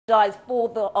apologized for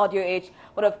the audio age,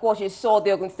 but of course you saw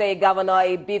the Ogun State Governor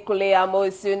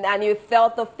Amosun, and you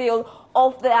felt the feel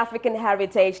of the African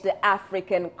heritage, the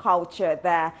African culture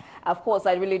there. Of course,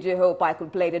 I really do hope I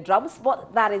could play the drums,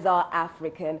 but that is our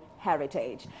African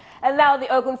heritage. And now the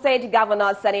Ogun State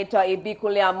Governor, Senator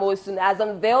Amosun, has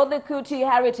unveiled the Kuti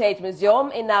Heritage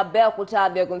Museum in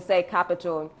Abeokuta, the Ogun State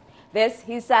capital. This,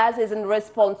 he says, is in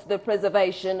response to the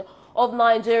preservation of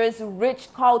Nigeria's rich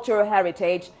cultural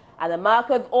heritage and a mark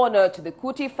of honor to the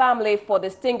Kuti family for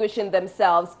distinguishing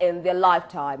themselves in their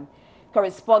lifetime.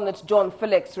 Correspondent John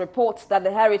Felix reports that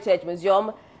the Heritage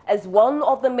Museum is one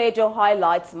of the major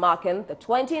highlights marking the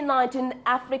 2019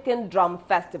 African Drum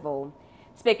Festival.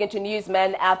 Speaking to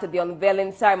newsmen after the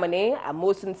unveiling ceremony,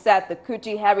 Amosun said the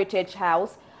Kuti Heritage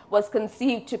House was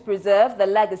conceived to preserve the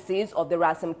legacies of the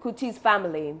Ransome Kuti's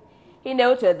family. He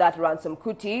noted that Ransome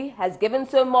Kuti has given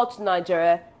so much to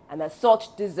Nigeria and as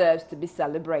such deserves to be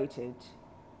celebrated.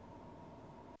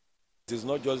 It is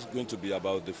not just going to be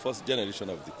about the first generation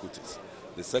of the Kutis,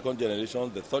 the second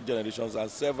generation, the third generations, and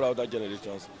several other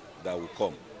generations that will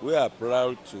come. We are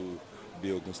proud to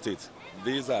be Ogun State.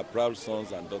 These are proud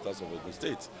sons and daughters of Ogun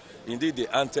State. Indeed,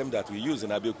 the anthem that we use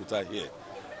in Abeokuta here,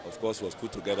 of course, was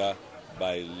put together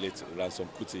by late Ransome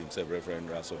Kuti himself, Reverend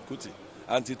Ransome Kuti.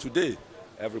 Until today,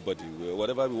 everybody,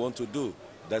 whatever we want to do,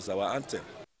 that's our anthem.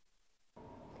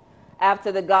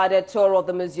 After the guided tour of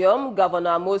the museum,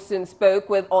 Governor Amosun spoke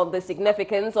on the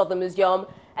significance of the museum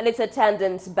and its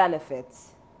attendance benefits.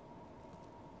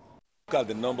 Look at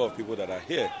the number of people that are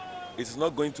here. It's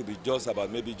not going to be just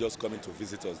about maybe just coming to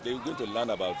visit us. They're going to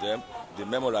learn about them, the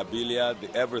memorabilia,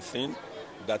 the everything,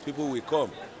 that people will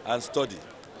come and study.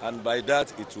 And by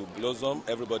that, it will blossom,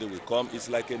 everybody will come. It's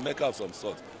like a mecca of some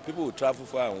sort. People will travel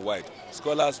far and wide.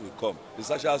 Scholars will come,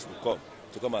 researchers will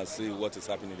come and see what is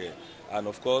happening here. And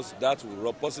of course, that will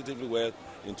rub positively well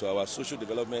into our social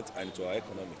development and into our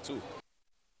economy too.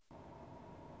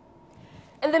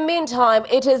 In the meantime,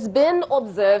 it has been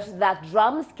observed that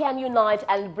drums can unite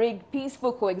and bring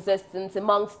peaceful coexistence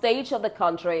among states of the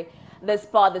country,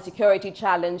 despite the security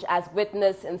challenge as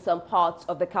witnessed in some parts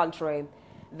of the country.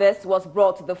 This was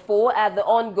brought to the fore at the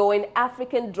ongoing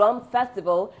African Drum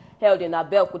Festival held in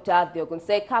Abeokuta, the Ogun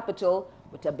State capital,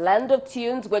 with a blend of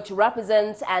tunes which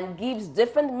represents and gives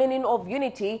different meaning of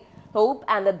unity, hope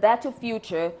and a better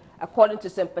future, according to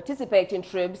some participating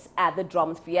troops at the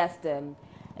Drums Fiesta.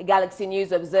 Galaxy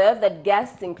News observed that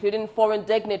guests, including foreign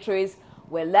dignitaries,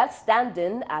 were left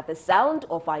standing at the sound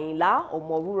of Ayinla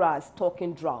Omowura's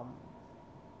talking drum.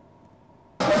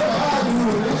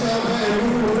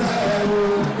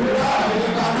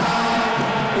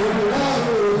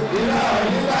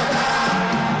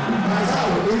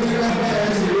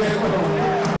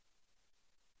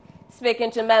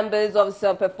 Speaking to members of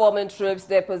some performing troops,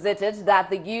 they posited that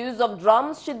the use of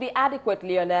drums should be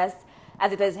adequately honest,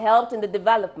 as it has helped in the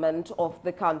development of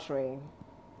the country.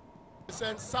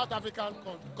 Send South African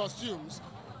costumes.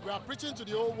 We are preaching to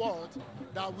the whole world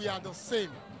that we are the same.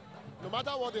 No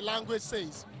matter what the language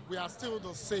says, we are still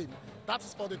the same. That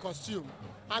is for the costume.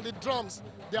 And the drums,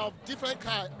 they are of different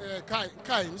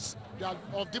kinds, they are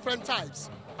of different types.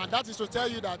 And that is to tell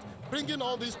you that bringing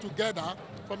all these together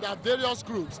from their various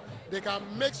groups, they can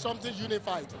make something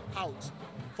unified out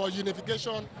for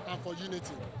unification and for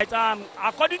unity.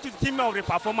 According to the theme of the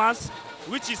performance,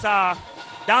 which is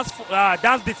Dance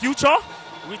the Future,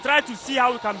 we try to see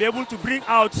how we can be able to bring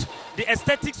out the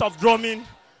aesthetics of drumming,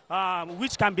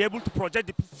 which can be able to project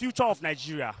the future of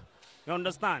Nigeria. You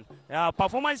understand?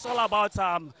 Performance is all about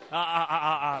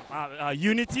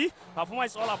unity.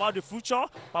 Performance is all about the future.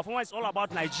 Performance is all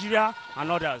about Nigeria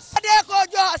and others.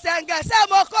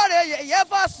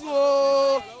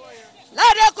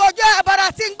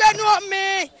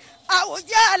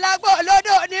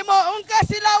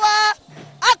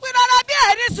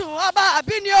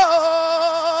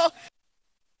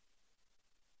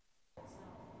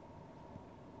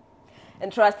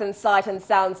 Interesting sight and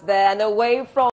sounds there, and away from